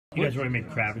You guys really made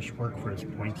Kravish work for his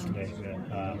points today.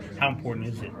 How important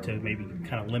is it to maybe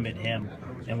kind of limit him,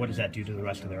 and what does that do to the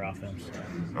rest of their offense?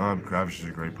 Kravish is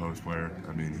a great post player.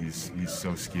 I mean, he's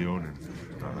so skilled,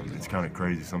 and it's kind of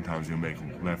crazy. Sometimes he'll make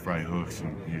left-right hooks,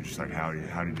 and you're just like, how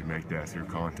did you make that through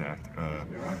contact?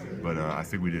 But I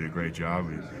think we did a great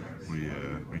job.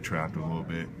 We trapped a little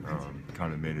bit,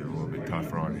 kind of made it a little bit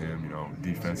tougher on him.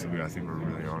 Defensively, I think we're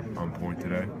really on point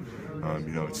today.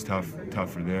 It's tough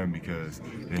for them because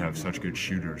they have such good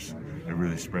shooters. It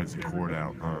really spreads the court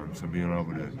out. So being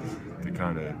able to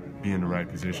kind of be in the right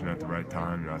position at the right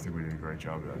time, I think we did a great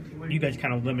job of that. You guys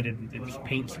kind of limited his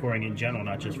paint scoring in general,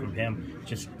 not just from him.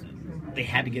 Just they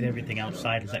had to get everything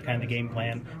outside. Is that kind of the game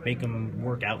plan? Make them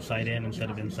work outside in instead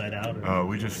of inside out?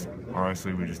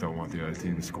 Honestly, we just don't want the other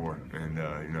team to score, and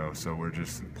so we're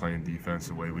just playing defense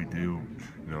the way we do.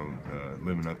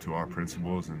 Living up to our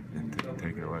principles and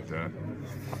taking it like that.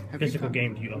 Physical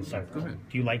game. Do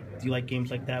you like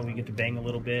games like that where you get to bang a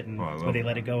little bit and where they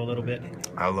let it go a little bit?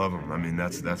 I love them. I mean,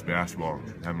 that's basketball.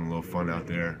 Having a little fun out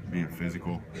there, being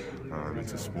physical.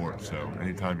 It's a sport, so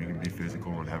anytime you can be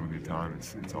physical and have a good time,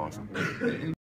 it's awesome.